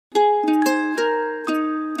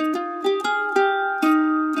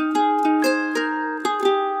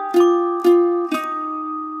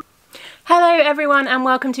everyone, and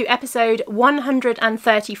welcome to episode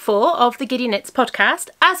 134 of the Giddy Knits podcast.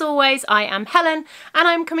 As always, I am Helen and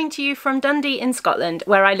I'm coming to you from Dundee in Scotland,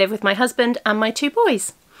 where I live with my husband and my two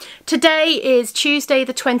boys. Today is Tuesday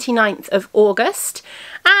the 29th of August,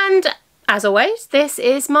 and as always, this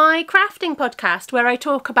is my crafting podcast where I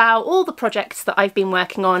talk about all the projects that I've been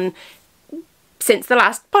working on since the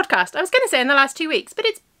last podcast. I was going to say in the last 2 weeks, but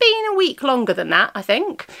it's been a week longer than that, I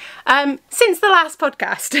think, since the last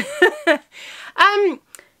podcast.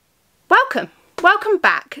 Welcome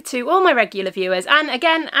back to all my regular viewers, and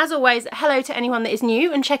again, as always, hello to anyone that is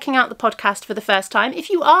new and checking out the podcast for the first time. If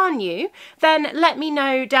you are new, then let me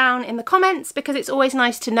know down in the comments, because it's always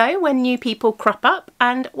nice to know when new people crop up,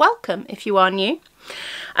 and welcome if you are new.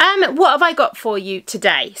 What have I got for you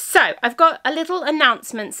today? So I've got a little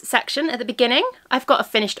announcements section at the beginning. I've got a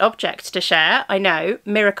finished object to share. I know,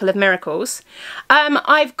 miracle of miracles.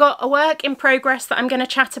 I've got a work in progress that I'm going to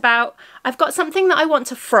chat about. I've got something that I want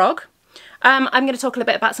to frog. I'm going to talk a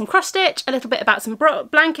little bit about some cross stitch, a little bit about some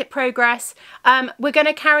blanket progress. We're going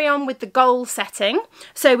to carry on with the goal setting,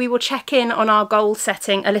 so we will check in on our goal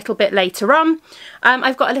setting a little bit later on.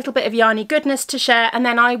 I've got a little bit of Yarny Goodness to share, and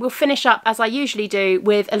then I will finish up, as I usually do,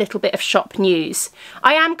 with a little bit of shop news.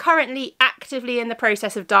 I am currently actively in the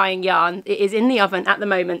process of dyeing yarn. It is in the oven at the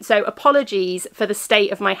moment, so apologies for the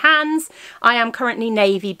state of my hands. I am currently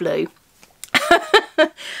navy blue.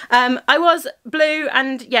 I was blue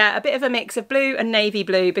and yeah, a bit of a mix of blue and navy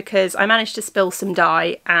blue because I managed to spill some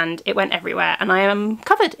dye and it went everywhere and I am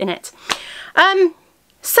covered in it.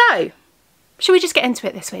 So should we just get into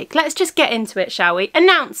it this week? Let's just get into it, shall we?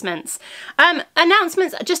 Announcements.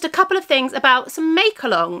 Announcements, just a couple of things about some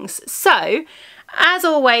make-alongs. So as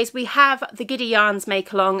always, we have the Giddy Yarns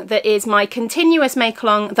make-along that is my continuous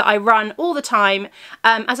make-along that I run all the time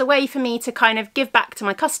as a way for me to kind of give back to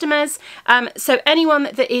my customers. So anyone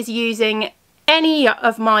that is using any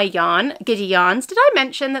of my yarn, Giddy Yarns, did I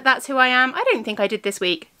mention that that's who I am? I don't think I did this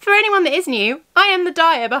week. For anyone that is new, I am the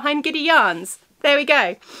dyer behind Giddy Yarns. There we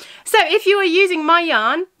go. So if you are using my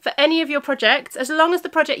yarn for any of your projects, as long as the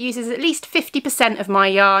project uses at least 50% of my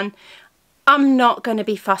yarn, I'm not going to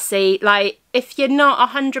be fussy. Like, if you're not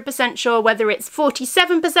 100% sure whether it's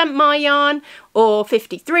 47% my yarn or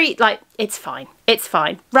 53, like, it's fine. It's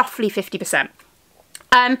fine. Roughly 50%.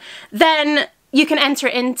 Then you can enter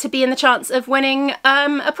it in to be in the chance of winning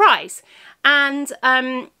a prize. And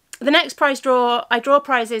the next prize draw, I draw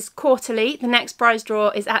prizes quarterly. The next prize draw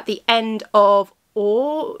is at the end of,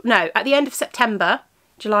 at the end of September.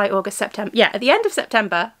 July, August, September. Yeah, at the end of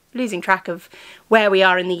September. Losing track of where we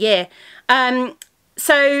are in the year.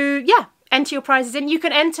 So yeah, enter your prizes in. You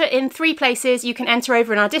can enter in 3 places. You can enter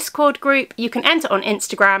over in our Discord group, you can enter on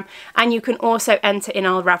Instagram, and you can also enter in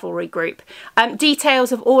our Ravelry group.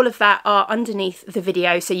 Details of all of that are underneath the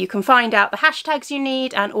video, so you can find out the hashtags you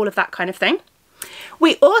need and all of that kind of thing.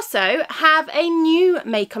 We also have a new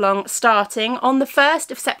make-along starting on the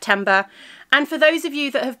 1st of September, and for those of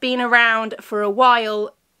you that have been around for a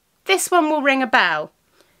while, this one will ring a bell.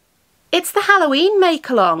 It's the Halloween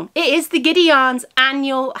make-along. It is the Giddy Yarns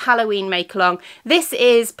annual Halloween make-along. This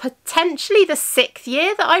is potentially the 6th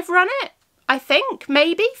year that I've run it. I think,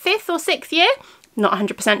 maybe 5th or 6th year. Not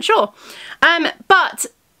 100% sure. But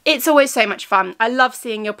it's always so much fun. I love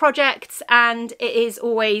seeing your projects, and it is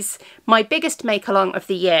always my biggest make-along of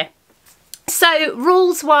the year. So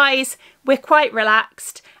rules-wise, we're quite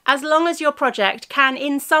relaxed. As long as your project can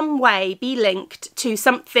in some way be linked to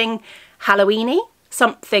something Halloween-y,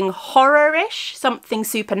 something horror-ish, something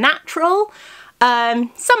supernatural,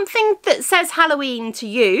 something that says Halloween to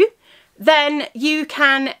you, then you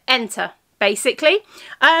can enter, basically.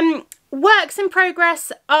 Works in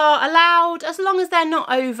progress are allowed as long as they're not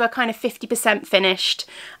over kind of 50% finished,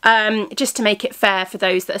 just to make it fair for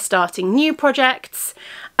those that are starting new projects.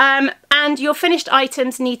 And your finished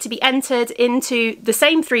items need to be entered into the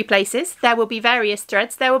same 3 places. There will be various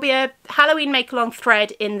threads. There will be a Halloween make-along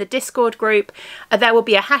thread in the Discord group. There will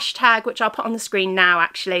be a hashtag, which I'll put on the screen now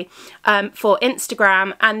actually, for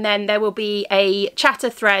Instagram. And then there will be a chatter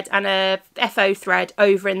thread and a FO thread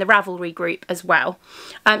over in the Ravelry group as well.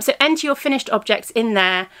 So enter your finished objects in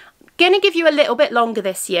there. Going to give you a little bit longer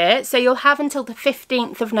this year, so you'll have until the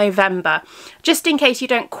 15th of November. Just in case you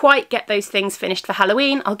don't quite get those things finished for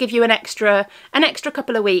Halloween, I'll give you an extra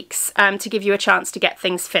couple of weeks to give you a chance to get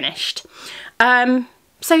things finished.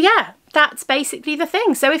 So yeah, that's basically the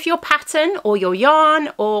thing. So if your pattern or your yarn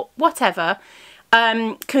or whatever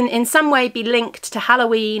can in some way be linked to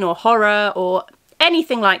Halloween or horror or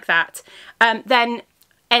anything like that, then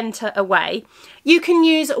enter away. You can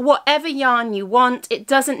use whatever yarn you want. It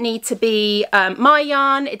doesn't need to be my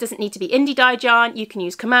yarn, it doesn't need to be indie dyed yarn, you can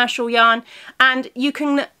use commercial yarn, and you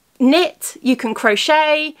can knit, you can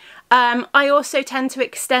crochet. I also tend to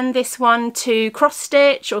extend this one to cross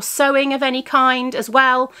stitch or sewing of any kind as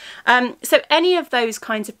well. So any of those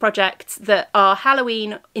kinds of projects that are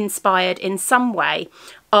Halloween inspired in some way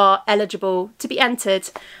are eligible to be entered.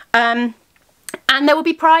 And there will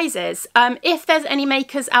be prizes. If there's any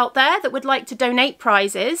makers out there that would like to donate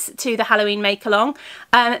prizes to the Halloween Make Along,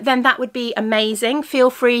 then that would be amazing. Feel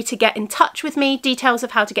free to get in touch with me. Details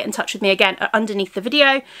of how to get in touch with me again are underneath the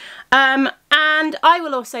video. And I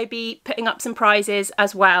will also be putting up some prizes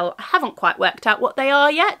as well. I haven't quite worked out what they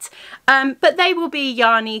are yet, but they will be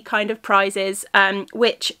Yarny kind of prizes,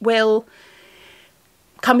 which will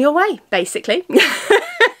come your way, basically.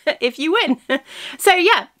 If you win. So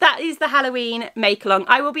yeah, that is the Halloween Make Along.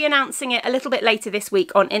 I will be announcing it a little bit later this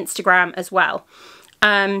week on Instagram as well.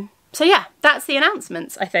 So yeah, that's the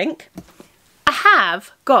announcements, I think. I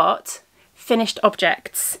have got finished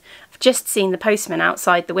objects. I've just seen the postman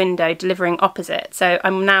outside the window delivering opposite, so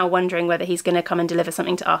I'm now wondering whether he's going to come and deliver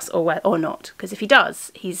something to us or not, because if he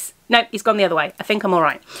does, he's gone the other way. I think I'm all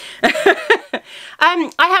right. I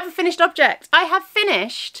have a finished object. I have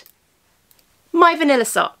finished my vanilla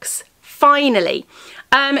socks, finally.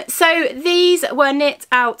 So these were knit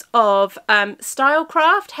out of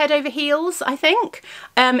Stylecraft, Head Over Heels, I think,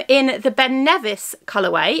 in the Ben Nevis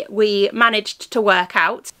colourway we managed to work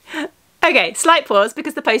out. Okay, slight pause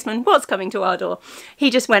because the postman was coming to our door. He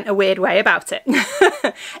just went a weird way about it.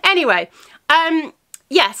 Anyway,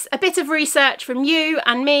 yes, a bit of research from you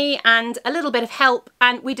and me and a little bit of help,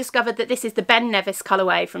 and we discovered that this is the Ben Nevis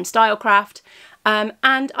colourway from Stylecraft.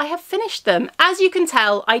 And I have finished them. As you can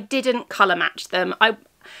tell, I didn't colour match them.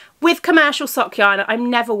 With commercial sock yarn, I'm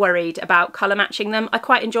never worried about colour matching them. I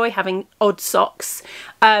quite enjoy having odd socks,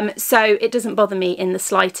 so it doesn't bother me in the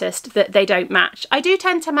slightest that they don't match. I do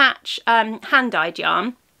tend to match hand-dyed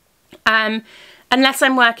yarn, unless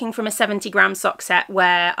I'm working from a 70-gram sock set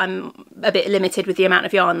where I'm a bit limited with the amount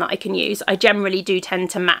of yarn that I can use. I generally do tend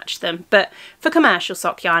to match them, but for commercial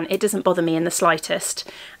sock yarn, it doesn't bother me in the slightest.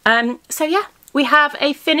 So yeah. We have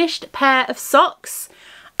a finished pair of socks,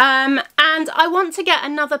 and I want to get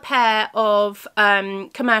another pair of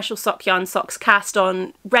commercial sock yarn socks cast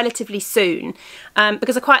on relatively soon,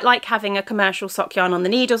 because I quite like having a commercial sock yarn on the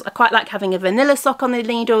needles. I quite like having a vanilla sock on the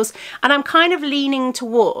needles, and I'm kind of leaning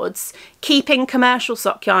towards keeping commercial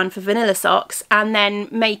sock yarn for vanilla socks and then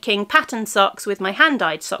making pattern socks with my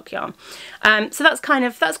hand-dyed sock yarn. So that's kind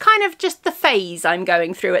of just the phase I'm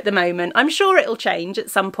going through at the moment. I'm sure it'll change at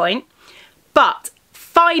some point. But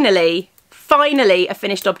finally a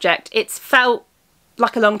finished object. It's felt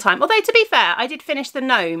like a long time. Although, to be fair, I did finish the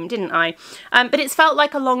gnome, didn't I? But it's felt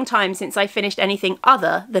like a long time since I finished anything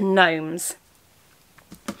other than gnomes.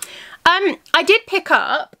 I did pick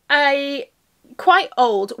up a quite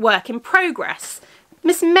old work in progress.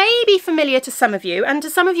 This may be familiar to some of you, and to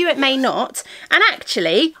some of you it may not. And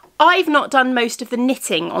actually, I've not done most of the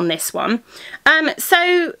knitting on this one.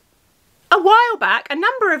 So a while back, a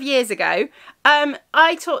number of years ago,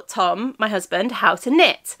 I taught Tom, my husband, how to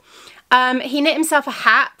knit. He knit himself a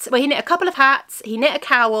hat. Well, he knit a couple of hats. He knit a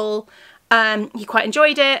cowl. He quite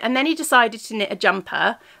enjoyed it. And then he decided to knit a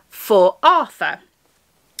jumper for Arthur.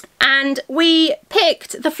 And we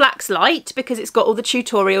picked the Flax Light because it's got all the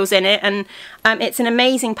tutorials in it, and it's an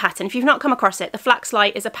amazing pattern. If you've not come across it, the Flax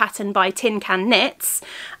Light is a pattern by Tin Can Knits.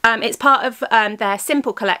 It's part of their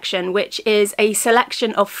Simple collection, which is a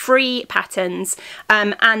selection of free patterns,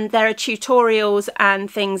 and there are tutorials and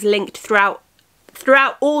things linked throughout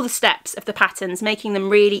all the steps of the patterns, making them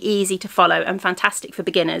really easy to follow and fantastic for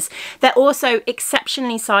beginners. They're also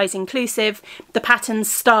exceptionally size inclusive. The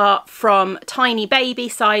patterns start from tiny baby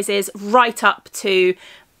sizes right up to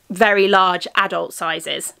very large adult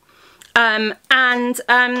sizes. It's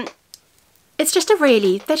just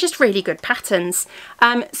they're just really good patterns.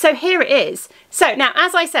 So here it is. So now,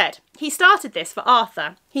 as I said, he started this for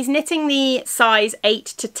Arthur. He's knitting the size 8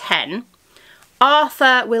 to 10.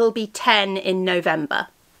 Arthur will be 10 in November,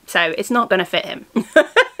 so it's not going to fit him.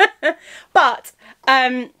 But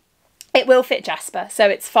it will fit Jasper, so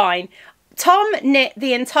it's fine. Tom knit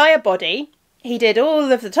the entire body. He did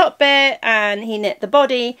all of the top bit and he knit the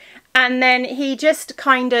body, and then he just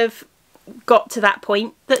kind of got to that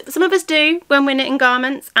point that some of us do when we're knitting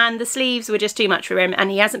garments, and the sleeves were just too much for him and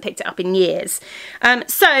he hasn't picked it up in years.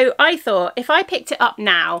 So I thought if I picked it up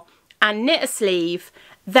now and knit a sleeve,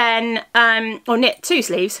 then, or knit 2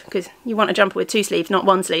 sleeves, because you want a jumper with 2 sleeves, not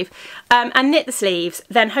 1 sleeve, and knit the sleeves,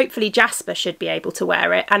 then hopefully Jasper should be able to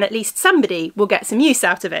wear it, and at least somebody will get some use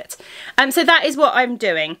out of it. So that is what I'm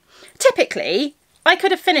doing. Typically, I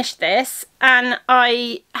could have finished this, and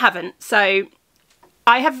I haven't, so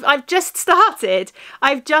I've just started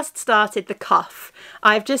the cuff.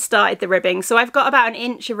 I've just started the ribbing, so I've got about 1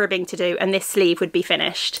 inch of ribbing to do, and this sleeve would be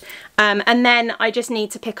finished. And then I just need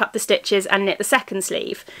to pick up the stitches and knit the second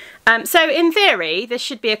sleeve. So in theory, this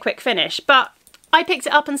should be a quick finish, but I picked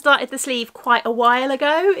it up and started the sleeve quite a while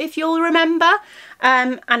ago, if you'll remember,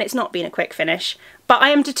 and it's not been a quick finish, but I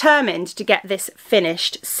am determined to get this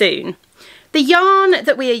finished soon. The yarn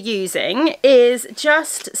that we are using is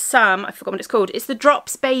just some, I forgot what it's called, it's the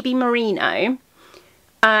Drops Baby Merino,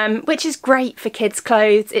 which is great for kids'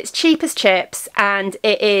 clothes. It's cheap as chips, and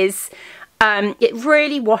it is, it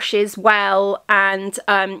really washes well, and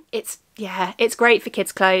it's great for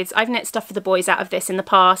kids' clothes. I've knit stuff for the boys out of this in the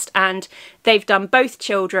past, and they've done both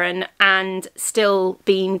children and still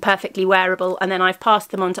been perfectly wearable, and then I've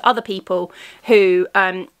passed them on to other people who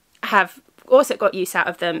have also got use out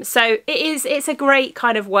of them. So it's a great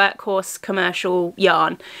kind of workhorse commercial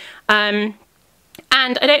yarn. And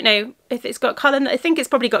I don't know if it's got colour, I think it's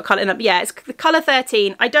probably got colour in it. Yeah, it's the colour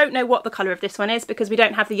 13. I don't know what the colour of this one is because we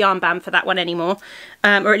don't have the yarn band for that one anymore,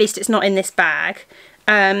 or at least it's not in this bag.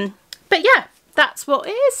 But yeah, that's what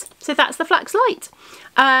it is. So that's the Flax Light.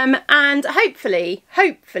 And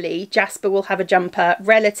hopefully Jasper will have a jumper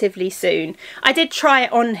relatively soon. I did try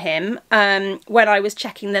it on him when I was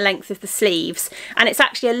checking the length of the sleeves, and it's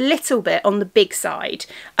actually a little bit on the big side.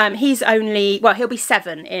 He's only, well, he'll be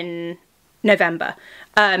 7 in November.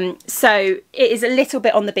 So it is a little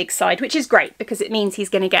bit on the big side, which is great because it means he's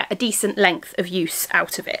going to get a decent length of use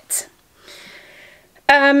out of it.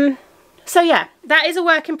 So yeah, that is a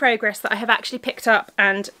work in progress that I have actually picked up,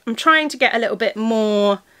 and I'm trying to get a little bit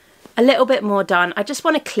more done. I just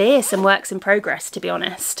want to clear some works in progress, to be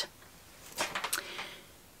honest.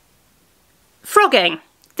 Frogging.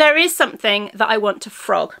 There is something that I want to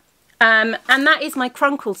frog. And that is my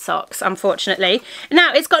crunkled socks, unfortunately.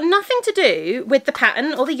 Now, it's got nothing to do with the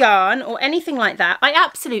pattern or the yarn or anything like that. I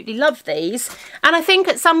absolutely love these, and I think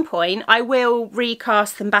at some point I will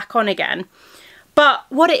recast them back on again. But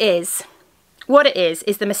what it is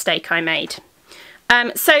the mistake I made.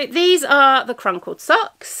 So these are the crunkled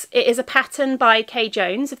socks. It is a pattern by Kay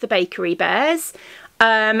Jones of the Bakery Bears,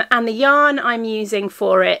 and the yarn I'm using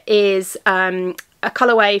for it is a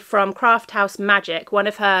colourway from Craft House Magic, one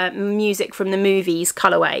of her music from the movies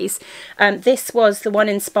colourways. This was the one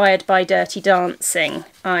inspired by Dirty Dancing,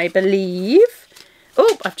 I believe.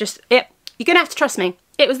 Oh, you're gonna have to trust me.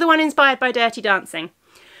 It was the one inspired by Dirty Dancing.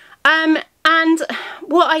 And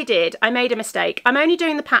what I did, I made a mistake. I'm only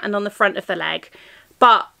doing the pattern on the front of the leg,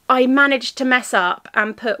 but I managed to mess up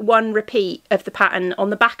and put 1 repeat of the pattern on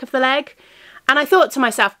the back of the leg. And I thought to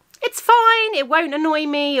myself, it's fine, it won't annoy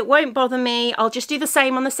me, it won't bother me, I'll just do the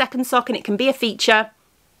same on the second sock and it can be a feature.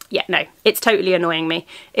 Yeah, no, it's totally annoying me.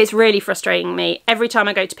 It's really frustrating me. Every time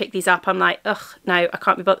I go to pick these up, I'm like, ugh, no, I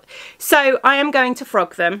can't be bothered. So I am going to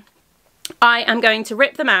frog them. I am going to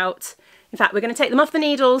rip them out. In fact, we're going to take them off the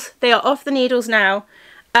needles. They are off the needles now.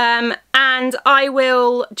 And I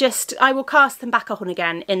will cast them back on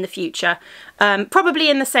again in the future. Probably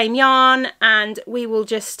in the same yarn, and we will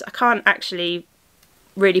just, I can't actually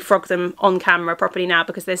really frog them on camera properly now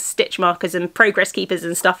because there's stitch markers and progress keepers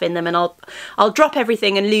and stuff in them, and I'll drop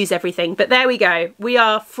everything and lose everything. But there we go. We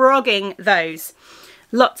are frogging those.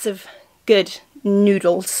 Lots of good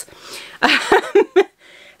noodles.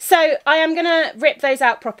 So I am going to rip those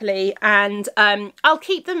out properly, and I'll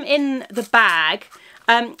keep them in the bag.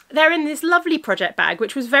 They're in this lovely project bag,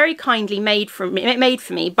 which was very kindly made for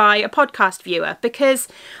me by a podcast viewer, because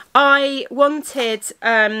I wanted,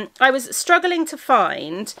 I was struggling to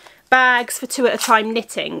find bags for 2 at a time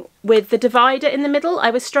knitting with the divider in the middle. I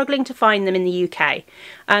was struggling to find them in the UK.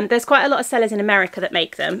 There's quite a lot of sellers in America that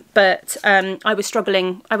make them, but I was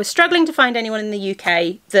struggling to find anyone in the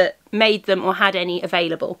UK that made them or had any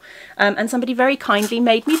available. And somebody very kindly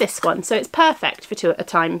made me this one, so it's perfect for 2 at a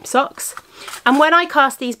time socks. And when I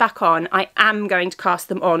cast these back on, I am going to cast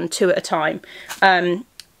them on 2 at a time,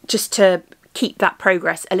 just to keep that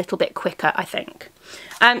progress a little bit quicker, I think.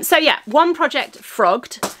 So yeah, one project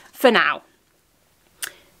frogged for now.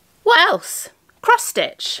 What else? Cross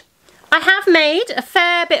stitch. I have made a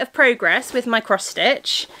fair bit of progress with my cross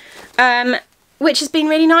stitch, which has been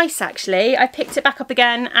really nice actually. I picked it back up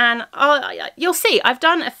again, and you'll see I've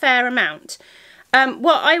done a fair amount.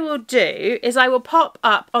 what I will do is I will pop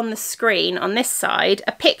up on the screen on this side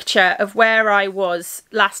a picture of where I was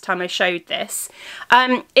last time I showed this.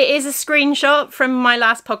 It is a screenshot from my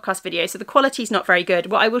last podcast video, so the quality's not very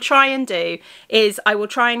good. What I will try and do is I will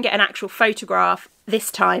try and get an actual photograph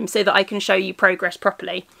this time so that I can show you progress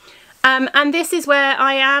properly. And this is where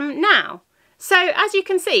I am now. So as you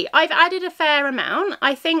can see, I've added a fair amount.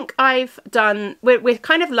 I think I've done, we're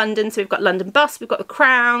kind of London, so we've got London bust, we've got the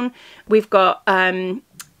crown, we've got the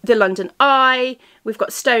London Eye, we've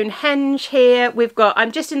got Stonehenge here,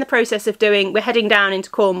 I'm just in the process of doing, we're heading down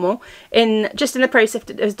into Cornwall, just in the process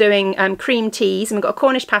of doing cream teas, and we've got a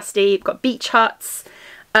Cornish pasty, we've got beach huts.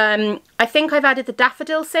 I think I've added the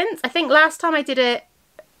daffodil since. I think last time I did it,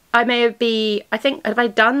 have I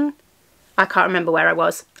done? I can't remember where I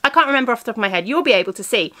was. I can't remember off the top of my head. You'll be able to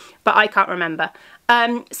see, but I can't remember.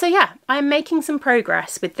 So yeah, I'm making some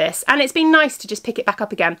progress with this, and it's been nice to just pick it back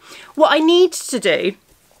up again. What I need to do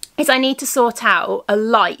is I need to sort out a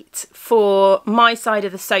light for my side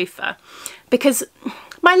of the sofa, because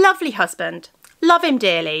my lovely husband, love him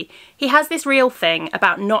dearly, he has this real thing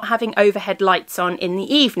about not having overhead lights on in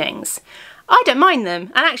the evenings. I don't mind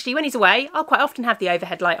them, and actually when he's away I'll quite often have the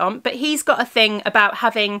overhead light on, but he's got a thing about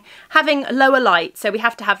having lower light, so we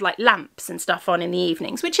have to have like lamps and stuff on in the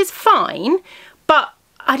evenings, which is fine, but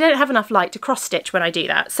I don't have enough light to cross stitch when I do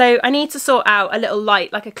that. So I need to sort out a little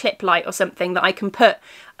light, like a clip light or something that I can put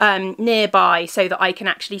nearby so that I can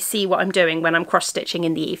actually see what I'm doing when I'm cross stitching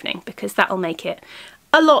in the evening, because that'll make it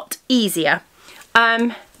a lot easier.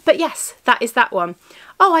 But yes, that is that one.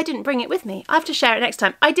 Oh, I didn't bring it with me. I have to share it next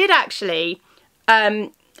time. I did actually.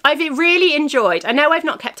 I've really enjoyed, I know I've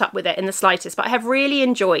not kept up with it in the slightest, but I have really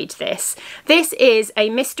enjoyed this. This is a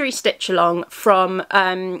mystery stitch along from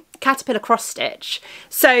Caterpillar Cross Stitch.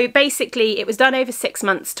 So basically it was done over 6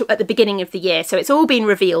 months at the beginning of the year. So it's all been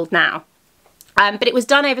revealed now. But it was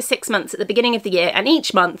done over 6 months at the beginning of the year, and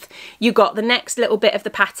each month you got the next little bit of the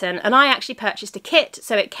pattern, and I actually purchased a kit,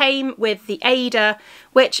 so it came with the Ada,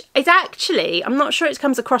 which is actually, I'm not sure it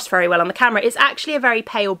comes across very well on the camera, it's actually a very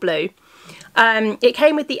pale blue. It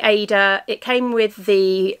came with the Ada, it came with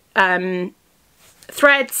the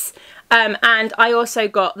threads, and I also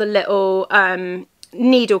got the little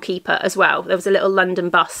needle keeper as well. There was a little London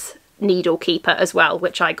bus needle keeper as well,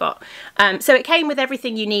 which I got. So it came with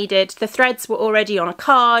everything you needed. The threads were already on a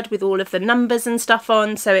card with all of the numbers and stuff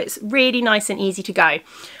on, so it's really nice and easy to go.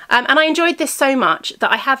 And I enjoyed this so much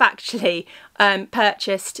that I have actually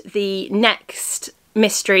purchased the next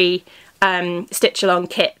mystery stitch along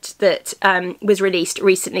kit that was released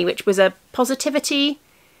recently, which was a positivity,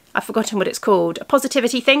 I've forgotten what it's called, a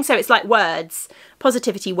positivity thing. So it's like words,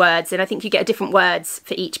 positivity words, and I think you get different words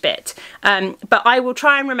for each bit. But I will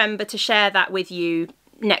try and remember to share that with you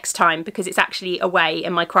next time, because it's actually away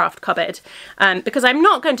in my craft cupboard, because I'm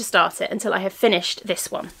not going to start it until I have finished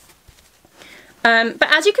this one.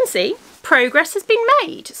 But as you can see, progress has been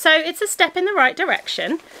made. So it's a step in the right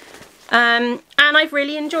direction, and I've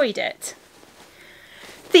really enjoyed it.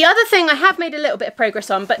 The other thing I have made a little bit of progress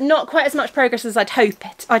on, but not quite as much progress as I'd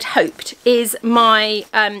hoped, is my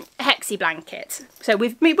hexie blanket. So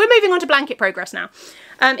we're moving on to blanket progress now.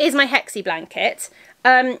 Is my hexie blanket.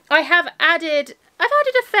 I've added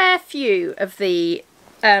a fair few of the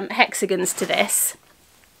hexagons to this.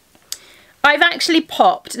 I've actually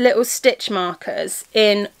popped little stitch markers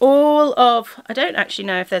in all of, I don't actually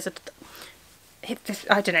know if there's a,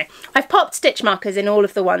 I don't know. I've popped stitch markers in all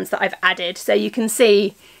of the ones that I've added, so you can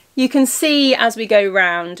see as we go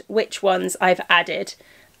round which ones I've added.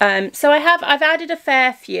 So I've added a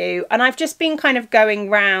fair few, and I've just been kind of going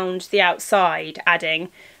round the outside adding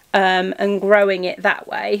and growing it that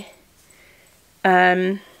way.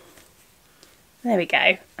 There we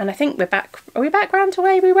go. And I think we're back. Are we back round to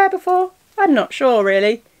where we were before? I'm not sure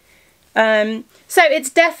really. So it's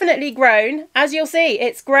definitely grown. As you'll see,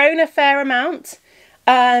 it's grown a fair amount.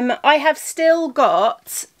 I have still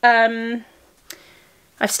got, I've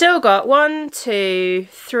still got 1, 2,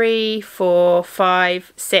 3, 4,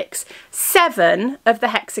 5, 6, 7 of the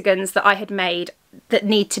hexagons that I had made that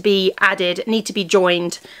need to be added, need to be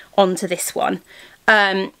joined onto this one.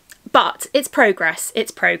 But it's progress,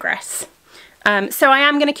 it's progress. So I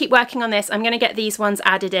am going to keep working on this. I'm going to get these ones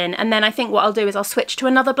added in, and then I think what I'll do is I'll switch to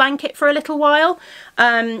another blanket for a little while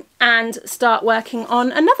and start working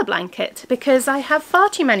on another blanket, because I have far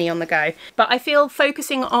too many on the go. But I feel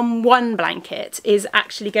focusing on one blanket is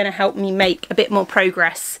actually going to help me make a bit more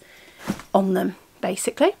progress on them,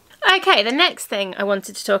 basically. Okay, the next thing I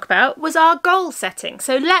wanted to talk about was our goal setting.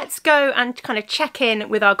 So let's go and kind of check in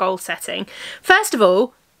with our goal setting. First of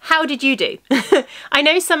all, how did you do? I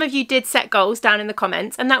know some of you did set goals down in the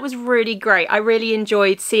comments, and that was really great. I really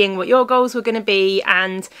enjoyed seeing what your goals were going to be,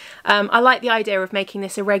 and I like the idea of making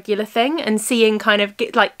this a regular thing and seeing kind of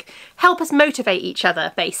help us motivate each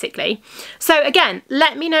other, basically. So again,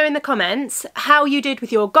 let me know in the comments how you did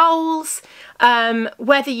with your goals,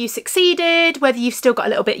 whether you succeeded, whether you've still got a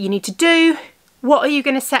little bit you need to do. What are you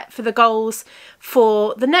going to set for the goals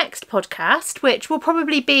for the next podcast, which will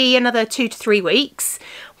probably be another 2 to 3 weeks?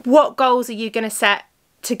 What goals are you going to set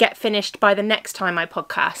to get finished by the next time I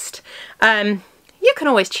podcast? You can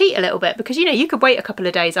always cheat a little bit because, you know, you could wait a couple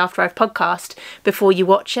of days after I've podcast before you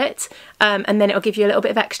watch it, and then it'll give you a little bit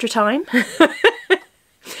of extra time.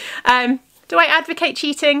 Do I advocate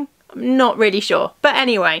cheating? I'm not really sure. But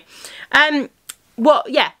anyway,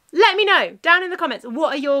 yeah, let me know down in the comments,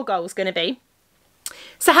 what are your goals going to be?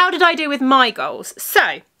 So how did I do with my goals?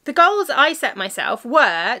 So the goals I set myself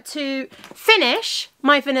were to finish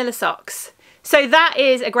my vanilla socks. So that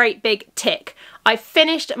is a great big tick. I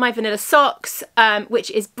finished my vanilla socks, which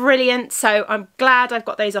is brilliant. So I'm glad I've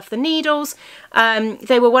got those off the needles.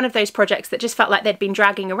 They were one of those projects that just felt like they'd been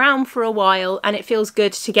dragging around for a while, and it feels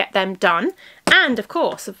good to get them done. And of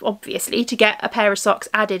course, obviously, to get a pair of socks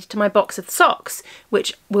added to my box of socks,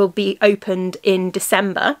 which will be opened in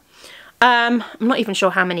December. I'm not even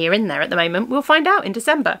sure how many are in there at the moment. We'll find out in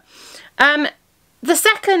December. The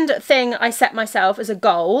second thing I set myself as a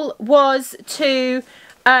goal was to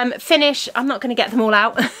finish, I'm not going to get them all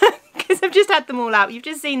out because I've just had them all out, you've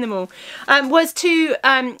just seen them all, was to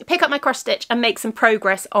pick up my cross stitch and make some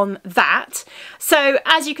progress on that. So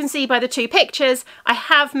as you can see by the 2 pictures, I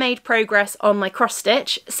have made progress on my cross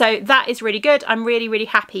stitch, so that is really good. I'm really, really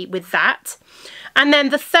happy with that. And then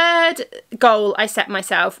the third goal I set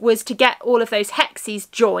myself was to get all of those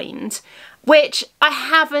hexies joined, which I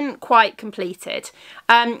haven't quite completed.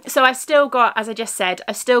 So I've still got, as I just said,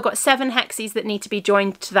 I've still got 7 hexies that need to be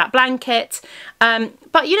joined to that blanket.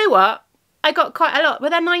 But you know what? I got quite a lot. Were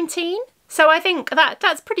there 19? So I think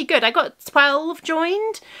that's pretty good. I got 12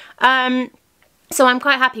 joined. So I'm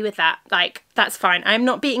quite happy with that. Like, that's fine. I'm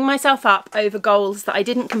not beating myself up over goals that I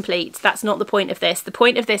didn't complete. That's not the point of this. The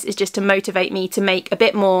point of this is just to motivate me to make a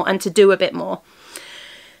bit more and to do a bit more.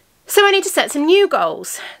 So I need to set some new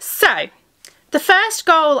goals. So the first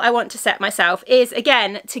goal I want to set myself is,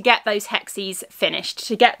 again, to get those hexies finished,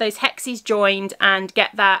 to get those hexies joined and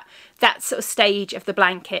get that sort of stage of the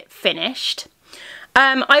blanket finished.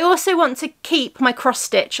 I also want to keep my cross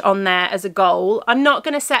stitch on there as a goal. I'm not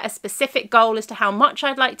going to set a specific goal as to how much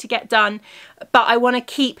I'd like to get done, but I want to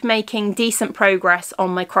keep making decent progress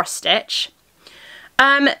on my cross stitch.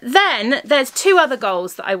 Then there's 2 other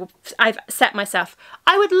goals that I've set myself.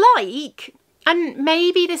 I would like, and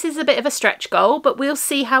maybe this is a bit of a stretch goal, but we'll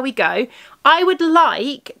see how we go. I would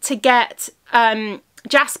like to get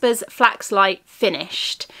Jasper's Flaxlight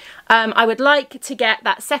finished. I would like to get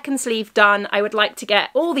that second sleeve done. I would like to get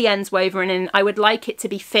all the ends woven in. I would like it to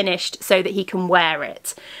be finished so that he can wear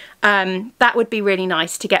it. That would be really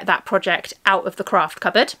nice to get that project out of the craft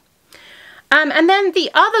cupboard. And then the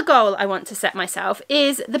other goal I want to set myself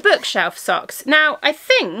is the bookshelf socks. Now, I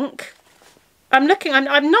think, I'm not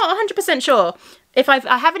 100% sure if I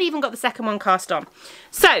haven't even got the second one cast on.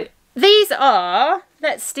 So these are,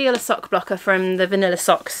 let's steal a sock blocker from the vanilla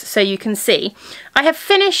socks so you can see. I have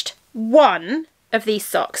finished one of these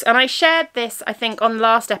socks, and I shared this, I think, on the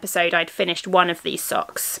last episode. I'd finished one of these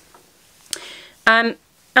socks. And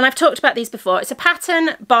I've talked about these before. It's a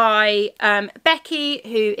pattern by Becky,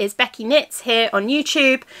 who is Becky Knits here on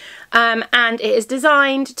YouTube, and it is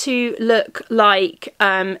designed to look like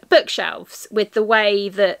bookshelves with the way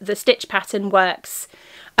that the stitch pattern works.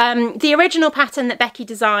 The original pattern that Becky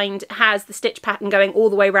designed has the stitch pattern going all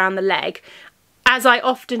the way around the leg. As I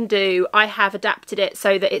often do, I have adapted it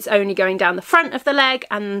so that it's only going down the front of the leg,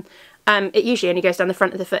 and it usually only goes down the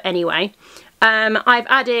front of the foot anyway. I've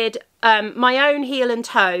added my own heel and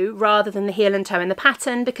toe rather than the heel and toe in the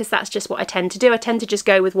pattern, because that's just what I tend to do. I tend to just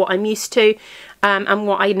go with what I'm used to and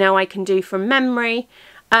what I know I can do from memory.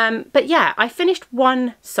 But yeah, I finished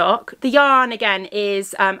one sock. The yarn, again,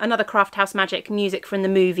 is another Craft House Magic Music from the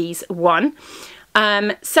Movies one.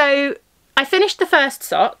 So I finished the first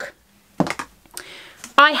sock.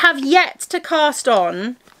 I have yet to cast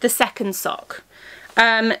on the second sock.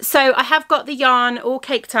 So I have got the yarn all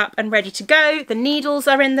caked up and ready to go. The needles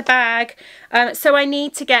are in the bag. So I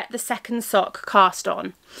need to get the second sock cast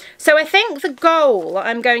on. So I think the goal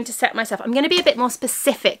I'm going to set myself, I'm going to be a bit more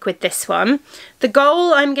specific with this one. The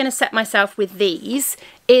goal I'm going to set myself with these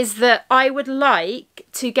is that I would like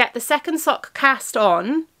to get the second sock cast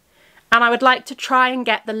on, and I would like to try and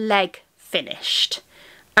get the leg finished.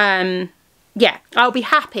 yeah, I'll be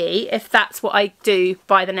happy if that's what I do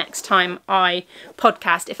by the next time I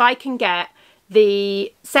podcast. If I can get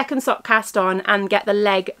the second sock cast on and get the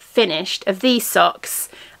leg finished of these socks,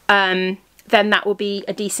 then that will be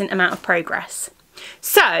a decent amount of progress.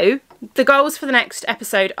 So the goals for the next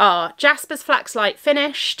episode are Jasper's Flaxlight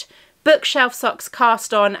finished, bookshelf socks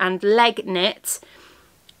cast on and leg knit,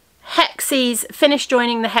 Hexies, finish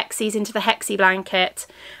joining the Hexies into the Hexie blanket,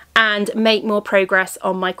 and make more progress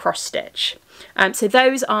on my cross stitch. So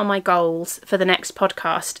those are my goals for the next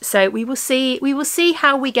podcast. So we will see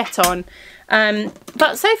how we get on.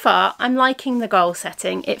 But so far I'm liking the goal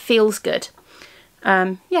setting. It feels good.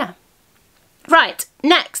 Yeah. Right,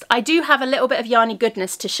 next I do have a little bit of Yarny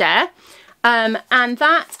Goodness to share. And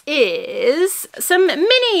that is some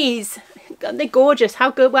minis. God, they're gorgeous. How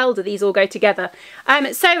good, well do these all go together?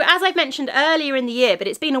 So as I've mentioned earlier in the year, but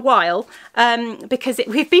it's been a while because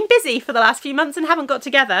we've been busy for the last few months and haven't got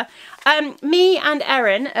together. Me and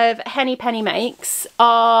Erin of Henny Penny Makes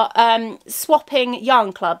are swapping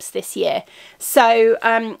yarn clubs this year.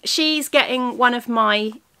 So she's getting one of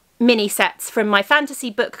my mini sets from my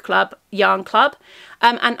Fantasy Book Club yarn club,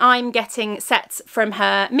 and I'm getting sets from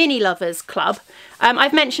her Mini Lovers Club.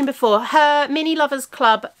 I've mentioned before, her Mini Lovers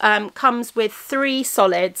Club comes with 3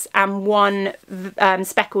 solids and 1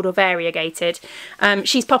 speckled or variegated.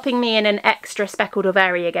 She's popping me in an extra speckled or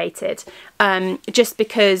variegated just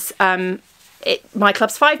because my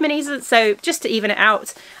club's 5 minis, so just to even it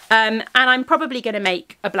out. And I'm probably going to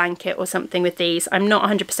make a blanket or something with these. I'm not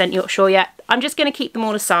 100% sure yet. I'm just going to keep them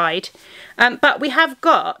all aside. But we have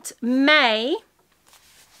got May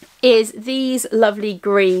is these lovely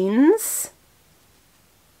greens.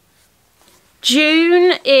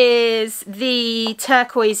 June is the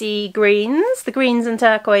turquoisey greens, the greens and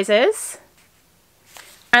turquoises.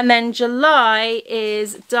 And then July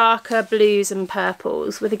is darker blues and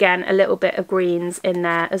purples with, again, a little bit of greens in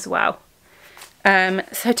there as well.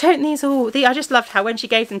 So don't these all, I just loved how when she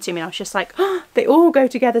gave them to me, I was just like, oh, they all go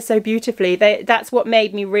together so beautifully. That's what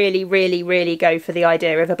made me really go for the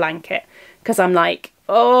idea of a blanket. Because I'm like,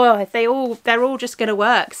 oh, they're all just going to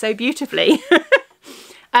work so beautifully.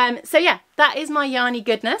 So yeah, that is my Yarny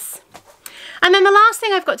Goodness. And then the last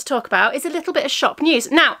thing I've got to talk about is a little bit of shop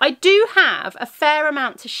news. Now, I do have a fair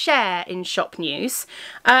amount to share in shop news,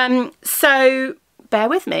 so bear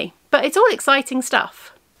with me, but it's all exciting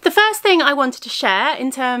stuff. The first thing I wanted to share in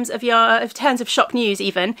terms of shop news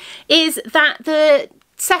even is that the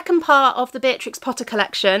second part of the Beatrix Potter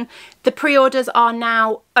collection, the pre-orders are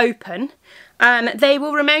now open. They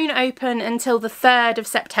will remain open until the 3rd of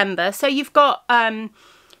September, so you've got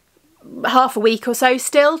half a week or so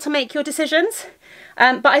still to make your decisions.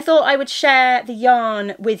 But I thought I would share the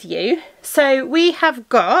yarn with you. So we have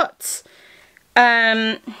got,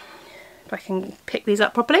 if I can pick these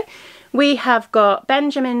up properly, we have got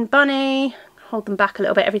Benjamin Bunny. Hold them back a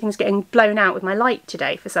little bit, everything's getting blown out with my light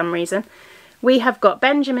today for some reason. We have got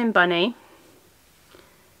Benjamin Bunny,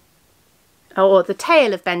 or the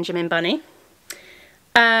tail of Benjamin Bunny.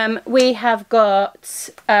 We have got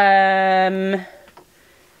the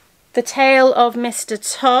tail of Mr.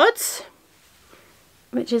 Todd,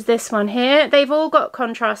 which is this one here. They've all got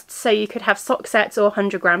contrasts, so you could have sock sets or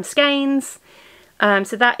 100-gram skeins.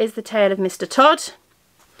 So that is the tail of Mr. Todd.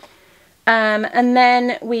 And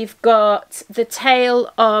then we've got the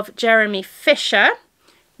tail of Jeremy Fisher,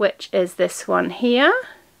 which is this one here.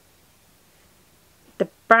 The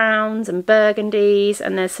browns and burgundies,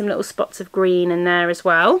 and there's some little spots of green in there as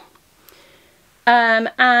well.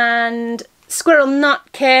 And Squirrel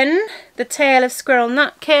Nutkin, the tail of Squirrel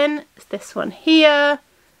Nutkin, is this one here.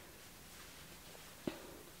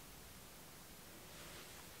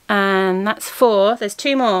 And that's 4, there's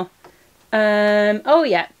 2 more. Oh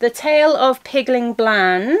yeah, the tail of Pigling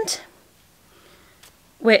Bland,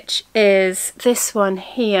 which is this one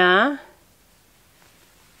here.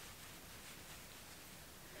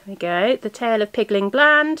 There we go, the tail of Pigling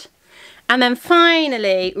Bland. And then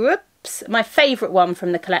finally, whoops, my favourite one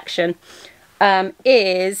from the collection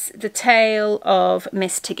is the tail of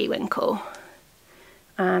Miss Tiggywinkle.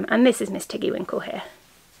 And this is Miss Tiggywinkle here.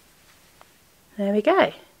 There we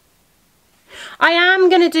go. I am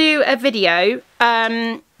going to do a video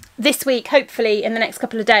this week, hopefully in the next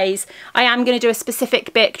couple of days. I am going to do a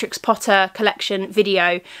specific Beatrix Potter collection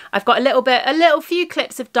video. I've got a few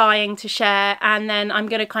clips of dyeing to share, and then I'm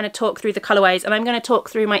going to kind of talk through the colourways, and I'm going to talk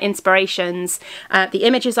through my inspirations, the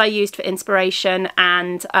images I used for inspiration,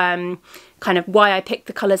 and kind of why I picked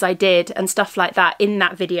the colours I did and stuff like that in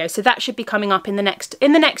that video. So that should be coming up in the next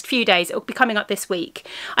few days. It will be coming up this week.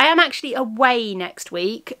 I am actually away next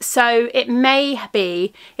week, so it may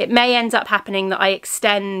end up happening that I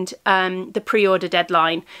extend the pre-order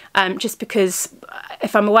deadline, just because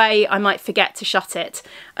if I'm away I might forget to shut it.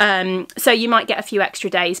 So you might get a few extra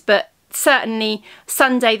days, but certainly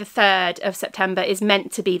Sunday the 3rd of September is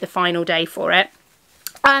meant to be the final day for it.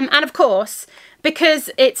 And of course, because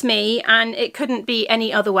it's me and it couldn't be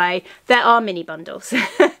any other way, there are mini bundles.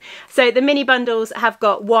 So the mini bundles have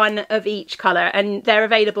got one of each colour, and they're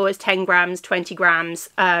available as 10 grams, 20 grams,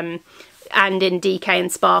 and in DK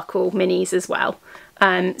and Sparkle minis as well.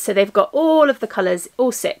 So they've got all of the colours,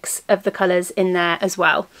 all 6 of the colours in there as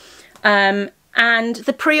well. And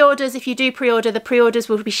the pre-orders, if you do pre-order, the pre-orders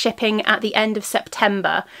will be shipping at the end of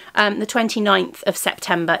September. The 29th of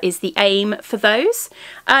September is the aim for those.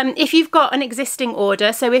 If you've got an existing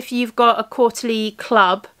order, so if you've got a quarterly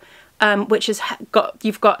club, which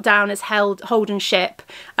you've got down as hold and ship,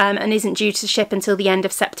 and isn't due to ship until the end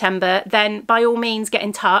of September, then by all means get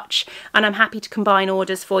in touch, and I'm happy to combine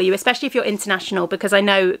orders for you, especially if you're international, because I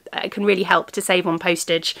know it can really help to save on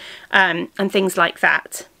postage and things like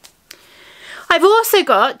that. I've also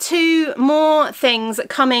got 2 more things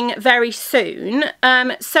coming very soon.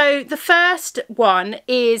 So the first one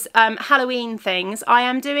is Halloween things. I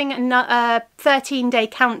am doing a 13-day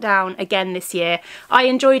countdown again this year. I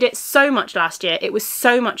enjoyed it so much last year. It was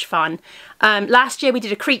so much fun. Last year we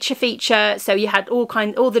did a creature feature, so you had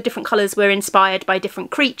all the different colours were inspired by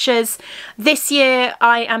different creatures. This year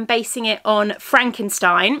I am basing it on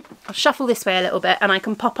Frankenstein. I'll shuffle this way a little bit and I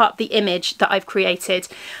can pop up the image that I've created.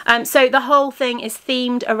 So the whole thing is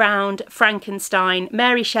themed around Frankenstein,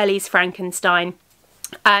 Mary Shelley's Frankenstein,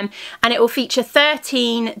 and it will feature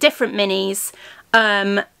 13 different minis.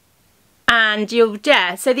 And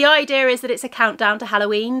so the idea is that it's a countdown to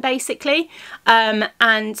Halloween, basically.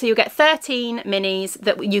 And so you'll get 13 minis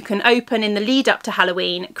that you can open in the lead up to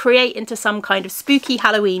Halloween, create into some kind of spooky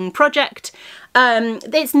Halloween project.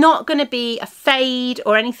 It's not going to be a fade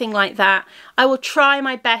or anything like that. I will try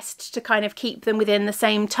my best to kind of keep them within the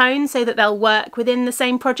same tone so that they'll work within the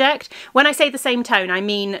same project. When I say the same tone, I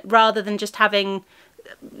mean rather than just having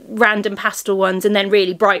random pastel ones and then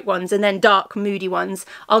really bright ones and then dark moody ones,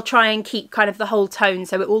 I'll try and keep kind of the whole tone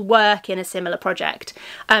so it will work in a similar project,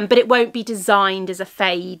 but it won't be designed as a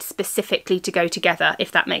fade specifically to go together,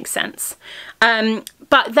 if that makes sense.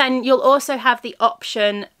 But then you'll also have the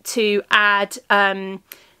option to add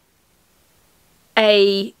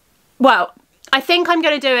I think I'm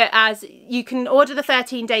going to do it as you can order the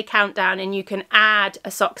 13-day countdown and you can add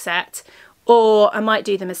a sock set, or I might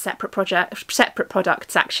do them as separate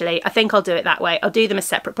products actually. I think I'll do it that way. I'll do them as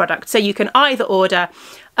separate products. So you can either order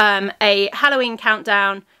a Halloween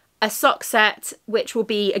countdown, a sock set, which will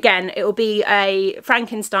be, again, it will be a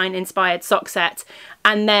Frankenstein inspired sock set,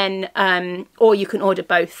 and then, or you can order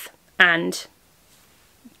both and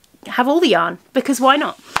have all the yarn, because why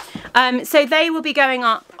not? So they will be going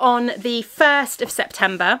up on the 1st of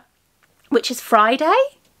September, which is Friday?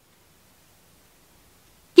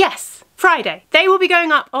 Yes, Friday. They will be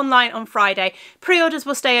going up online on Friday. Pre-orders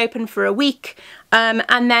will stay open for a week,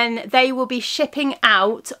 and then they will be shipping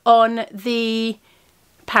out on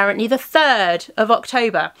apparently the 3rd of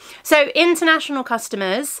October. So international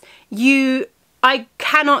customers, I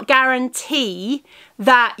cannot guarantee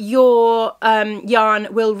that your yarn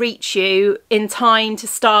will reach you in time to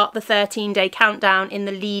start the 13-day countdown in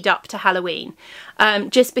the lead up to Halloween,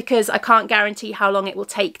 just because I can't guarantee how long it will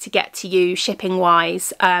take to get to you shipping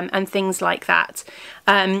wise, and things like that.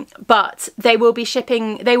 But they will be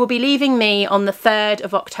leaving me on the 3rd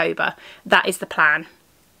of October. That is the plan.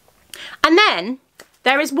 And then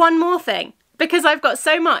there is one more thing, because I've got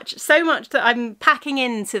so much that I'm packing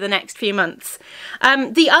into the next few months.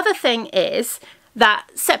 The other thing is that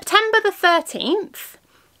September the 13th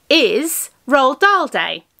is Roald Dahl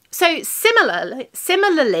Day. So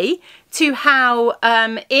similarly to how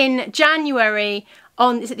in January,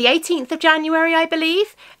 is it the 18th of January, I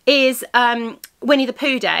believe, is Winnie the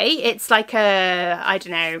Pooh Day. It's like I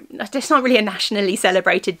don't know, it's not really a nationally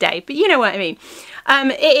celebrated day, but you know what I mean.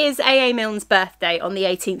 It is A.A. Milne's birthday on the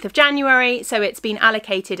 18th of January, so it's been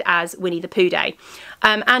allocated as Winnie the Pooh Day.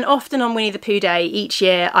 And often on Winnie the Pooh Day each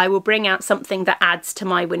year, I will bring out something that adds to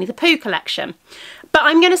my Winnie the Pooh collection. But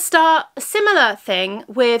I'm going to start a similar thing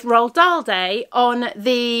with Roald Dahl Day on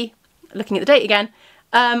looking at the date again,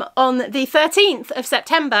 on the 13th of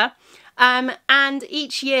September. And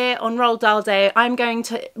each year on Roald Dahl Day, I'm going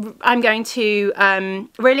to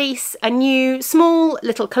release a new small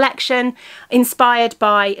little collection inspired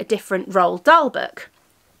by a different Roald Dahl book.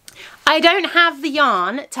 I don't have the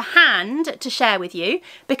yarn to hand to share with you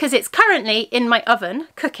because it's currently in my oven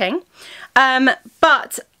cooking,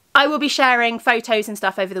 but I will be sharing photos and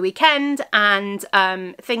stuff over the weekend and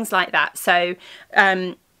things like that. So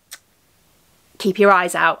keep your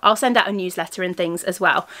eyes out. I'll send out a newsletter and things as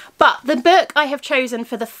well. But the book I have chosen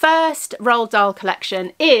for the first Roald Dahl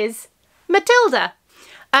collection is Matilda.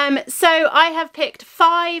 So I have picked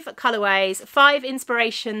 5 colourways, 5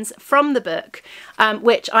 inspirations from the book,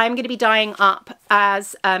 which I'm going to be dyeing up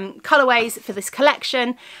as colourways for this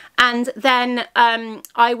collection, and then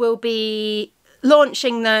I will be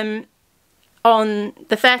launching them on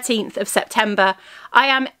the 13th of September. I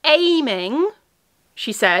am aiming,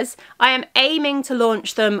 she says, I am aiming to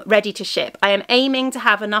launch them ready to ship. I am aiming to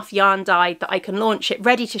have enough yarn dyed that I can launch it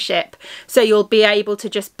ready to ship, so you'll be able to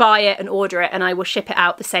just buy it and order it and I will ship it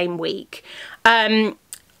out the same week. I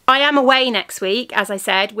am away next week, as I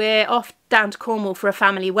said. We're off down to Cornwall for a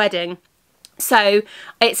family wedding. So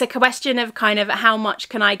it's a question of kind of how much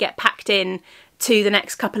can I get packed in to the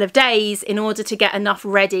next couple of days in order to get enough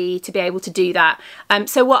ready to be able to do that.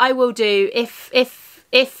 So what I will do, if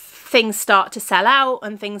things start to sell out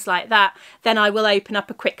and things like that, then I will open up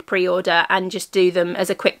a quick pre-order and just do them as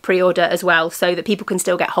a quick pre-order as well, so that people can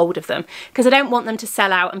still get hold of them, because I don't want them to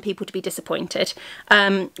sell out and people to be disappointed.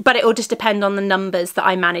 But it will just depend on the numbers that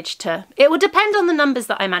I manage to,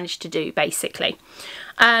 do, basically.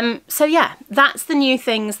 So yeah, that's the new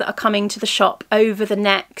things that are coming to the shop over the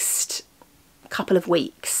next couple of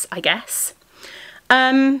weeks, I guess.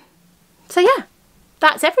 So yeah,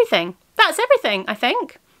 that's everything. That's everything, I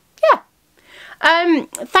think. Yeah.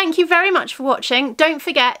 Thank you very much for watching. Don't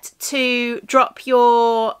forget to drop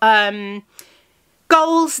your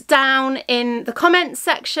goals down in the comments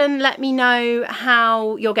section. Let me know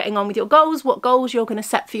how you're getting on with your goals, what goals you're going to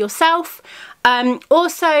set for yourself.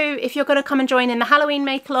 Also, if you're going to come and join in the Halloween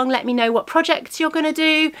make-along, let me know what projects you're going to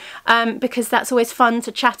do, because that's always fun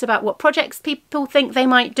to chat about what projects people think they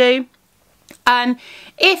might do.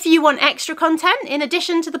 If you want extra content in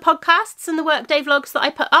addition to the podcasts and the workday vlogs that I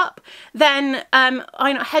put up, then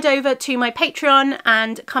head over to my Patreon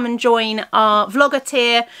and come and join our vlogger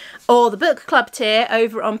tier or the book club tier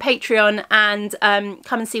over on Patreon, and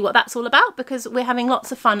come and see what that's all about, because we're having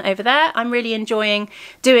lots of fun over there. I'm really enjoying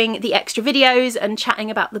doing the extra videos and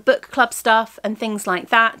chatting about the book club stuff and things like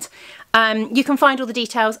that. You can find all the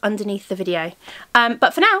details underneath the video.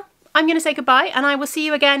 But for now, I'm going to say goodbye, and I will see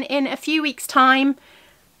you again in a few weeks' time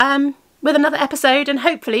with another episode and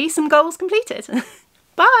hopefully some goals completed.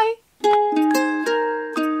 Bye!